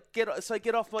 Look, get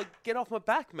off my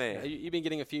back, man. You've been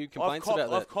getting a few complaints about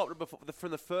that. I've copped it before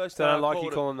from the first. They don't like you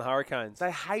calling them the Hurricanes.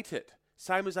 They hate it.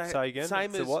 Same as they. Say again.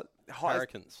 Same as what?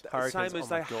 Hurricanes. Same as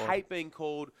they hate being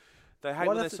called. They hate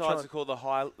when their sides are called the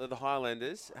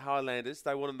Highlanders.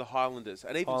 They want them the Highlanders.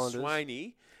 And even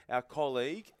Swaney, our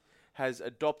colleague, has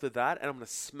adopted that, and I'm going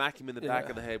to smack him in the back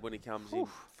of the head when he comes in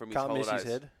from his holidays. Can't miss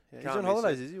his head. Yeah, he's on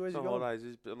holidays, is he? Where's he on going? Holidays.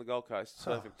 He's on the Gold Coast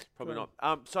surfing. Probably not.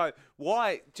 So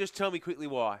why? Just tell me quickly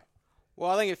why.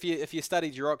 Well, I think if you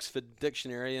studied your Oxford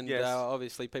Dictionary, and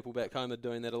obviously people back home are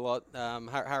doing that a lot,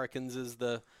 hurricanes is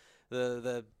the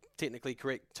technically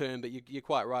correct term, but you're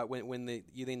quite right. When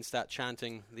you then start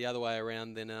chanting the other way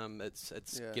around, then it's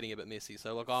getting a bit messy.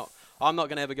 So look, I'm not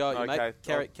going to have a go at you, mate.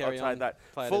 Carry on. That.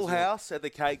 Full house at the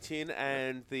Cake Tin,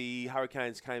 and the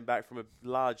Hurricanes came back from a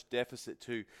large deficit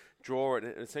to draw it,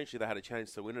 and essentially they had a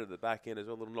chance to win it at the back end as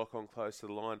well. A little knock on close to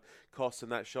the line, cost them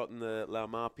that shot in the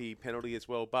Laumapi penalty as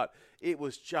well. But it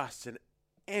was just an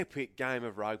epic game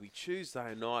of rugby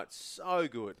Tuesday night. So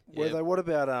good. What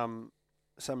about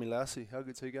Sammy Lassie? How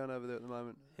good's he going over there at the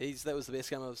moment? That was the best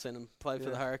game I've seen him play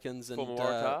for the Hurricanes. And former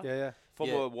Waratah.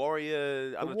 Former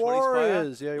Warrior under 20s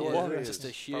Warriors, player. Yeah, Warriors. Just a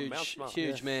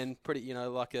huge man. Pretty,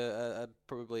 like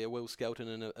probably a Will Skelton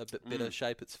in a bit better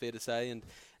shape, it's fair to say.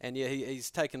 And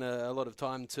he's taken a lot of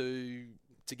time to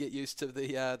get used to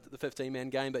the 15-man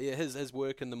game. But his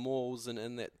work in the mauls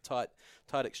and that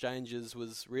tight exchanges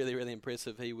was really, really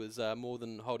impressive. He was more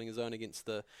than holding his own against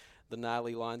the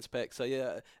gnarly Lions pack. So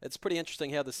it's pretty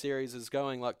interesting how the series is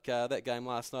going. Like that game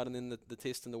last night and then the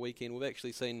test in the weekend, we've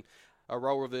actually seen a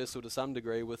role reversal to some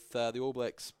degree with the All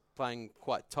Blacks playing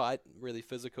quite tight, really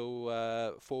physical,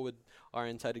 forward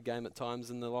orientated game at times,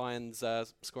 and the Lions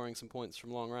scoring some points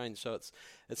from long range. So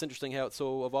it's interesting how it's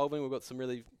all evolving. We've got some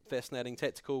really fascinating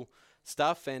tactical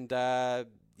stuff, and like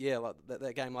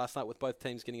that game last night with both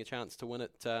teams getting a chance to win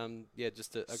it.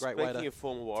 Just a great way to. Speaking of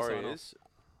former Warriors,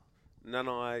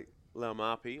 Nani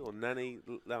Laumapi,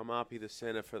 the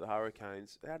centre for the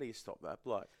Hurricanes. How do you stop that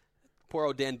bloke? Poor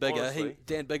old Dan Bigger.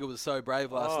 Dan Bigger was so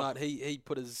brave last night. He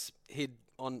put his head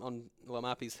on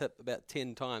Laumapi's hip about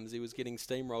 10 times. He was getting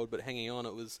steamrolled, but hanging on.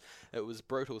 It was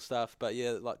brutal stuff. But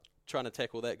like trying to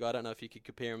tackle that guy, I don't know if you could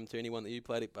compare him to anyone that you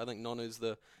played. I think Nonu's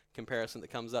the comparison that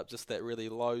comes up. Just that really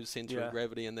low centre of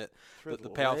gravity and that the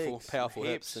powerful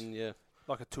hips and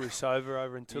like a Tuisova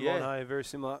over in Toulon, very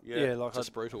similar. Like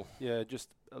just brutal. Yeah, just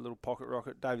a little pocket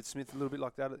rocket. David Smith, a little bit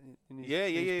like that in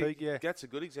his peak. Yeah, that's a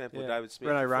good example of David Smith.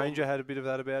 Rene Ranger had a bit of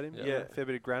that about him. Yeah, a fair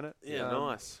bit of granite. Yeah,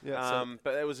 nice.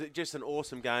 But it was just an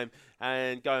awesome game.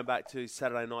 And going back to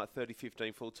Saturday night,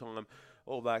 30-15 full time,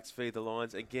 All Blacks feed the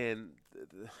Lions again.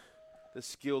 The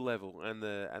skill level and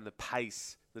the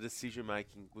pace, the decision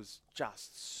making was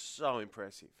just so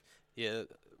impressive. Yeah,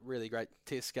 really great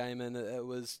test game, and it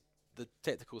was. The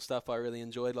tactical stuff I really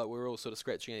enjoyed. Like we were all sort of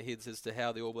scratching our heads as to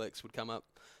how the All Blacks would come up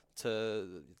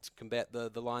to combat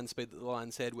the line speed that the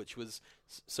Lions had, which was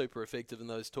super effective in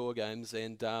those tour games.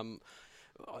 And a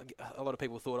lot of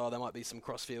people thought, there might be some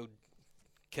crossfield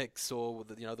kicks or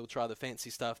they'll try the fancy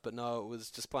stuff, but no, it was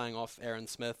just playing off Aaron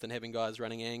Smith and having guys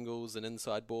running angles and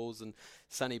inside balls. And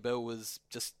Sonny Bill was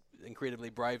just incredibly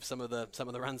brave some of the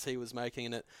runs he was making,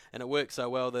 and it worked so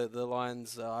well that the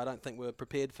Lions I don't think were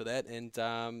prepared for that, and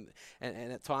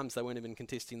at times they weren't even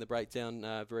contesting the breakdown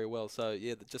very well. So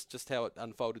just how it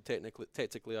unfolded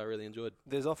tactically I really enjoyed.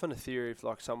 There's often a theory if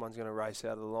like someone's going to race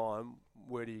out of the line,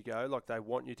 where do you go? Like they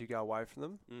want you to go away from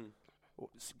them, or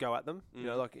go at them.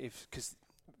 Because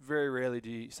very rarely do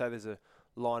you say there's a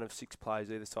line of 6 players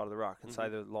either side of the ruck, and say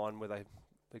the line where they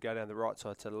go down the right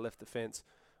side to the left defence.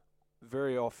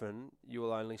 Very often, you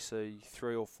will only see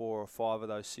 3 or 4 or 5 of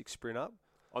those 6 sprint up.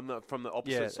 From the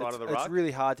opposite side of the ruck? It's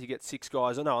really hard to get 6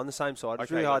 guys. On the same side.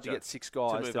 It's really hard to get 6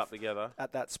 guys to move up together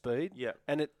at that speed. Yeah.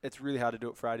 And it's really hard to do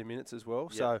it for 80 minutes as well.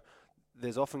 Yeah. So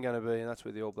there's often going to be, and that's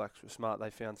where the All Blacks were smart,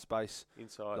 they found space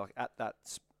inside, like at that,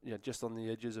 just on the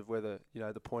edges of where the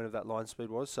point of that line speed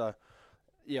was. So,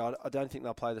 I don't think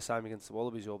they'll play the same against the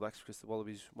Wallabies All Blacks because the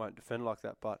Wallabies won't defend like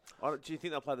that. But do you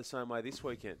think they'll play the same way this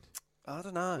weekend? I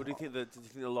don't know. Or do you think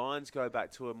the Lions go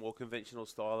back to a more conventional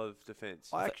style of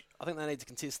defence? I think they need to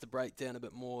contest the breakdown a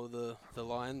bit more. The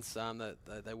Lions,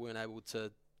 they weren't able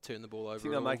to turn the ball over. Do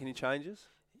you think they'll make any changes?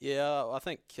 Yeah, I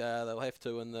think they'll have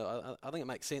to, and I think it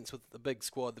makes sense with the big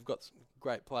squad. They've got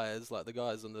great players, like the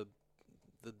guys on the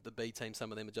B team.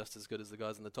 Some of them are just as good as the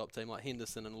guys in the top team, like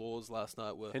Henderson and Laws last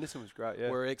night. Henderson was great,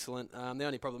 were excellent. The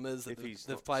only problem is that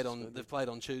they've played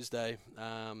on Tuesday,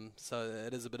 so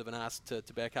it is a bit of an ask to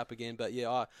back up again. But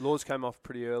Laws came off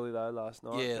pretty early though last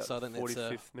night. Yeah, so I think that's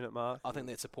 45th minute mark. I think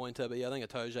that's a pointer. But I think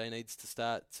Atoje needs to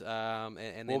start.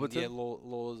 And then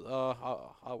Laws.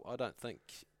 I don't think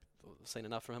I've seen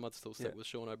enough from him. I'd still stick with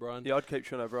Sean O'Brien. Yeah, I'd keep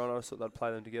Sean O'Brien. I thought they'd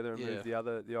play them together and move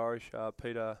the Irish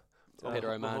Peter.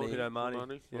 Peter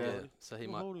O'Mahony. Yeah. So he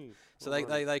might. So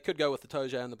they could go with the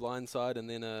Tojo on the blind side, and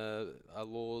then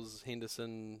Laws,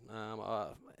 Henderson.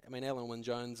 Alan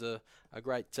Wynne-Jones, a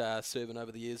great servant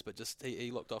over the years, but just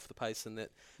he looked off the pace in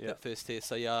that first test.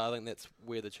 So I think that's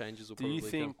where the changes will probably come.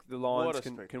 Do you think the Lions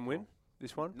can win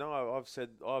this one? No,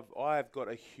 I've got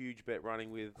a huge bet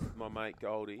running with my mate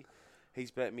Goldie. He's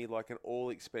bet me like an all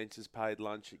expenses paid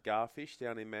lunch at Garfish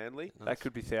down in Manly. Nice. That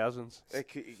could be thousands.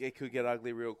 It could get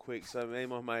ugly real quick. So me and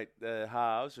my mate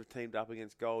Halves have teamed up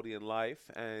against Goldie and Leif,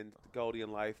 and Goldie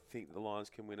and Leif think the Lions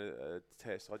can win a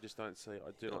test. I just don't see.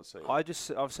 I do not see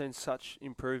it. I've seen such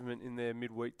improvement in their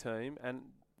midweek team, and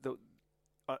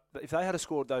if they had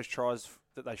scored those tries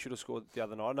that they should have scored the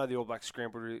other night, I know the All Blacks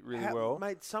scrambled really well.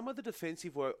 Mate, some of the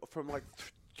defensive work from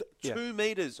 2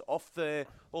 metres off the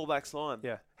All Blacks line.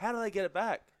 Yeah. How do they get it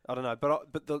back? I don't know,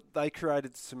 but they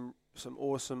created some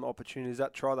awesome opportunities.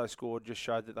 That try they scored just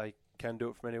showed that they can do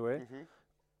it from anywhere.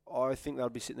 Mm-hmm. I think they'll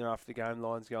be sitting there after the game,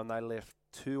 Lions going, they left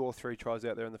 2 or 3 tries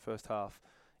out there in the first half.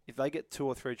 If they get 2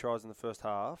 or 3 tries in the first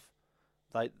half,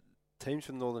 teams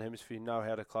from the Northern Hemisphere know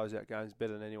how to close out games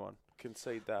better than anyone.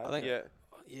 Concede that. I think,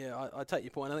 I take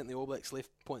your point. I think the All Blacks left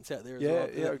points out there as well.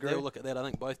 Yeah, I agree. They'll look at that. I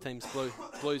think both teams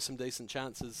blew some decent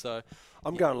chances. So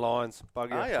I'm going Lions. I'm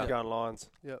going Lions.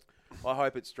 Yep. I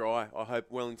hope it's dry. I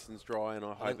hope Wellington's dry, and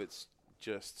I hope it's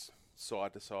just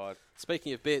side to side.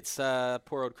 Speaking of bets,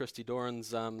 poor old Christy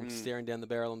Doran's staring down the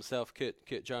barrel himself.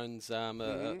 Kurt Jones, a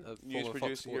news former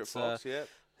producer here at Fox,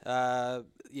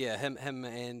 him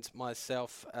and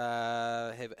myself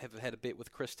have had a bet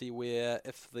with Christy where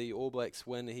if the All Blacks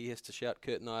win, he has to shout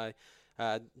Kurt and I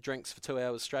drinks for 2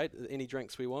 hours straight. Any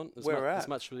drinks we want, as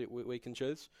much as we can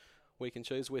choose.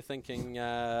 We're thinking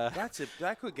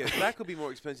that could be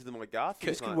more expensive than my Garfield.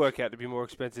 This could work out to be more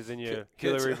expensive than your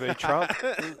Hillary v. Trump.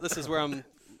 This is where I'm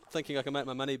thinking I can make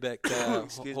my money back,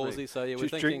 Halsey. So we're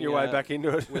thinking drink your way back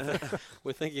into it.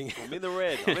 We're thinking I'm in the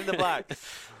red. I'm in the black.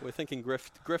 We're thinking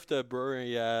Grifter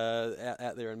Brewery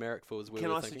out there in Marrickville is where Can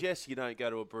I suggest you don't go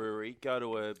to a brewery, go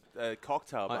to a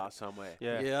cocktail bar somewhere?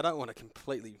 Yeah, I don't want to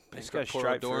completely just go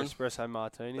straight for espresso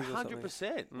martinis.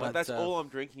 100%. But that's all I'm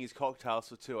drinking is cocktails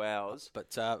for 2 hours.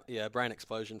 But brain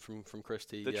explosion from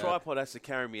Christy. The tripod has to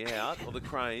carry me out, or the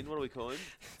crane. What do we call him?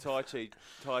 Tai Chi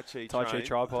tripod.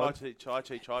 Tai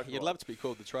Chi tripod. You'd love to be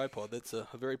called the tripod. That's a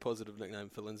very positive nickname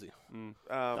for Lindsay.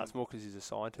 That's more because he's a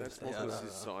scientist. That's more because he's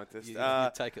a scientist.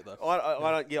 You take it though.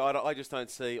 I just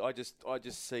don't see. I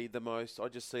just see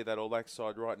that All Black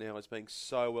side right now as being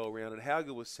so well rounded. How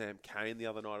good was Sam Cane the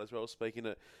other night as well? Speaking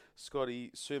to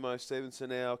Scotty Sumo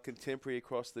Stevenson, our contemporary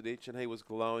across the ditch, and he was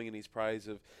glowing in his praise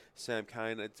of Sam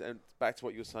Cane. And back to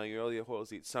what you were saying earlier,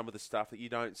 Hoiles, it's some of the stuff that you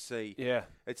don't see. Yeah,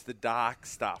 it's the dark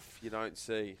stuff you don't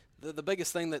see. The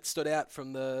biggest thing that stood out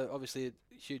from obviously a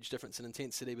huge difference in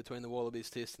intensity between the Wallabies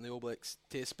Test and the All Blacks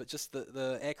Test, but just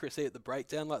the accuracy at the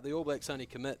breakdown. Like the All Blacks only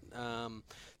commit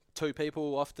 2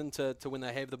 people often to when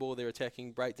they have the ball, their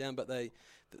attacking breakdown, but they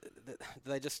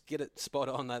just get it spot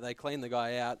on. They clean the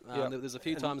guy out. There's a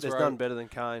few times there's where none better than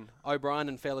Kane. O'Brien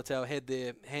and Faletau had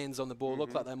their hands on the ball,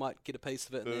 looked like they might get a piece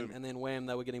of it, and then wham,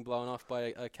 they were getting blown off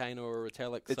by a Kane or a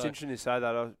Retallick. It's interesting to say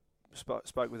that. I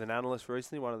spoke with an analyst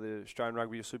recently, one of the Australian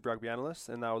rugby or Super Rugby analysts,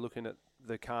 and they were looking at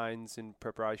the Canes in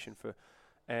preparation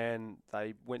and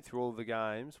they went through all of the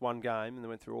games, one game, and they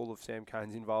went through all of Sam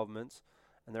Cane's involvements,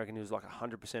 and they reckon he was like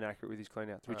 100% accurate with his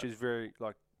clean-outs, which is very,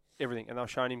 like, everything. And they were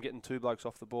showing him getting 2 blokes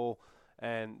off the ball,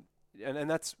 and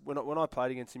that's, when I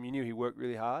played against him, you knew he worked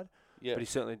really hard, but he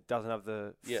certainly doesn't have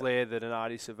the flair that an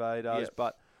Artie Survey does,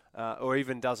 but or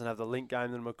even doesn't have the link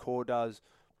game that McCaw does.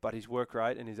 But his work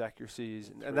rate and his accuracy is,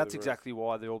 and that's exactly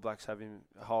why the All Blacks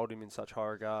hold him in such high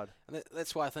regard. And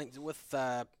that's why I think with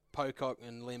Pocock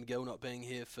and Liam Gill not being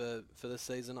here for this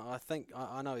season,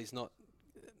 I know he's not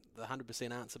the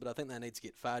 100% answer, but I think they need to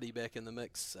get Fardy back in the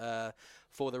mix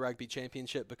for the Rugby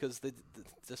Championship because they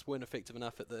just weren't effective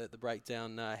enough at the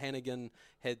breakdown. Hannigan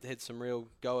had some real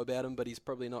go about him, but he's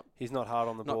probably not. He's not hard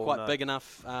on the ball. Not quite big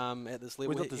enough at this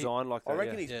level. He's not designed like that. I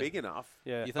reckon he's big enough.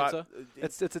 Yeah, you think so?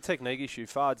 It's a technique issue.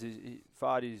 Fardy's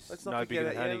no bigger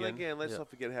than Hannigan. Let's not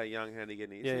forget how young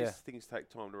Hannigan is. These things take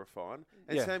time to refine.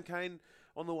 And Sam Cane,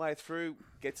 on the way through,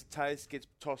 gets a taste, gets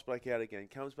tossed back out again,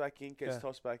 comes back in, gets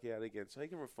tossed back out again. So he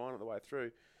can refine it the way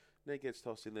through. Then he gets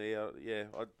tossed in there.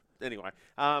 Anyway,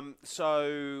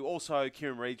 so also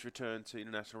Kieran Reid's return to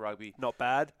international rugby. Not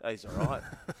bad. He's all right.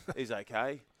 He's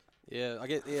okay. Yeah, I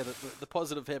get. Yeah, the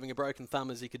positive of having a broken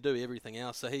thumb is he could do everything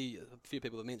else. So a few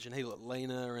people have mentioned he looked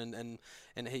leaner and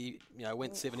he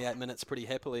went 78 minutes pretty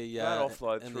happily. That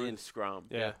offload through the scrum.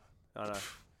 Yeah, I know.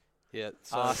 Yeah,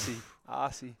 so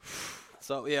Arsey.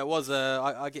 So yeah, it was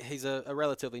I get he's a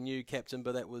relatively new captain,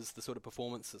 but that was the sort of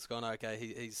performance that's gone. Okay,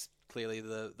 he's clearly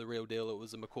the real deal. It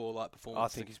was a McCaw-like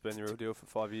performance. I think he's been the real deal for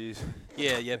 5 years.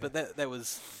 Yeah, but that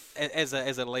was as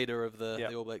a leader of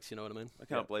the All Blacks. You know what I mean? I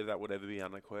can't believe that would ever be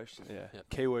under question. Yeah,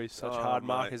 Kiwis such hard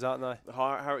markers, aren't they?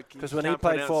 Because when he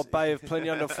played for Bay of Plenty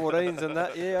under 14s and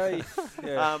that,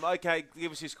 yeah. Okay,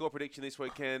 give us your score prediction this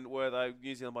weekend. Were they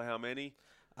New Zealand by how many?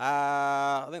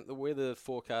 I think the weather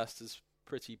forecast is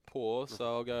pretty poor, so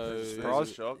I'll go.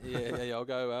 Surprise shock. Yeah. I'll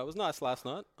go. It was nice last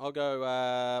night. I'll go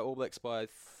All Blacks by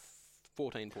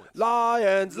 14 points.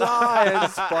 Lions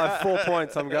by 4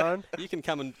 points. I'm going. You can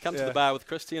come to the bar with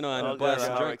Christy and I and buy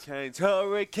some drinks.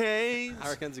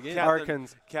 Hurricanes again.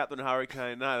 Hurricanes. Captain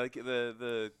Hurricane. No,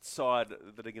 the side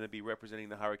that are going to be representing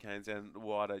the Hurricanes and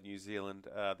wider New Zealand,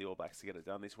 the All Blacks, to get it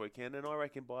done this weekend, and I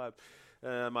reckon by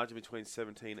a margin between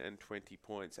 17 and 20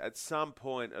 points. At some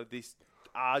point of this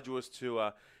arduous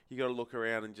tour, you got to look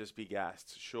around and just be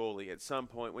gassed. Surely, at some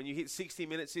point, when you hit 60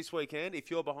 minutes this weekend, if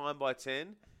you're behind by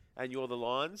 10 and you're the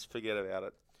Lions, forget about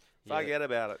it. Forget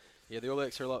about it. Yeah, the All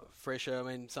Blacks are a lot fresher. I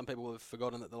mean, some people have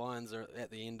forgotten that the Lions are at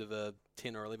the end of a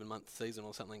 10 or 11 month season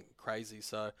or something crazy.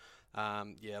 So,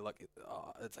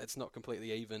 it's not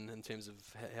completely even in terms of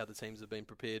how the teams have been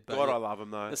prepared. But God, I love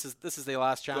them though. This is their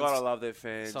last chance. God, I love their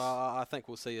fans. So I think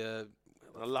we'll see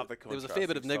I love the contrast. There was a fair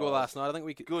bit of niggle last night. I think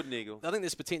we could. Good niggle. I think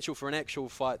there's potential for an actual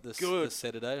fight this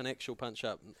Saturday, an actual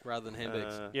punch-up rather than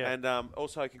handbags. And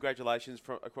also, congratulations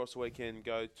across the weekend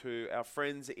go to our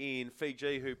friends in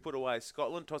Fiji who put away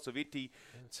Scotland. Tosaviti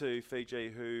to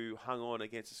Fiji, who hung on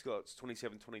against the Scots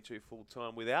 27-22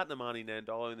 full-time without Nemani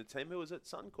Nandolo in the team, who was at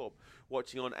Suncorp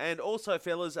watching on. And also,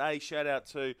 fellas, a shout-out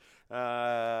to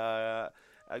a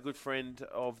good friend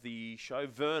of the show,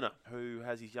 Werner, who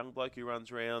has his young bloke who runs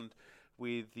around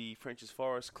with the French's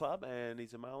Forest Club, and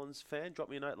he's a Marlins fan.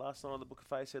 Dropped me a note last night on the Book of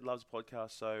Face, said loves the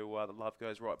podcast, so the love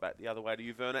goes right back the other way to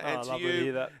you, Werner, and to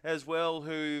you as well,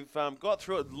 who've got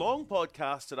through a long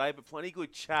podcast today, but plenty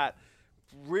good chat,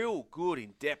 real good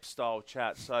in-depth style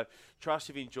chat, so trust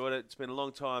you've enjoyed it. It's been a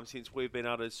long time since we've been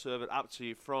able to serve it up to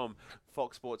you from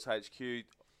Fox Sports HQ.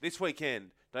 This weekend,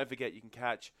 don't forget you can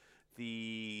catch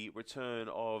the return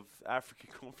of Africa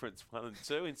Conference 1 and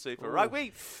 2 in Super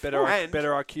Rugby. Better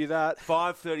IQ that.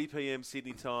 5:30 p.m.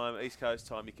 Sydney time, East Coast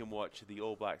time, you can watch the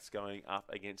All Blacks going up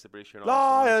against the British United.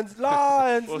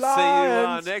 Lions! We'll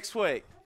see you next week.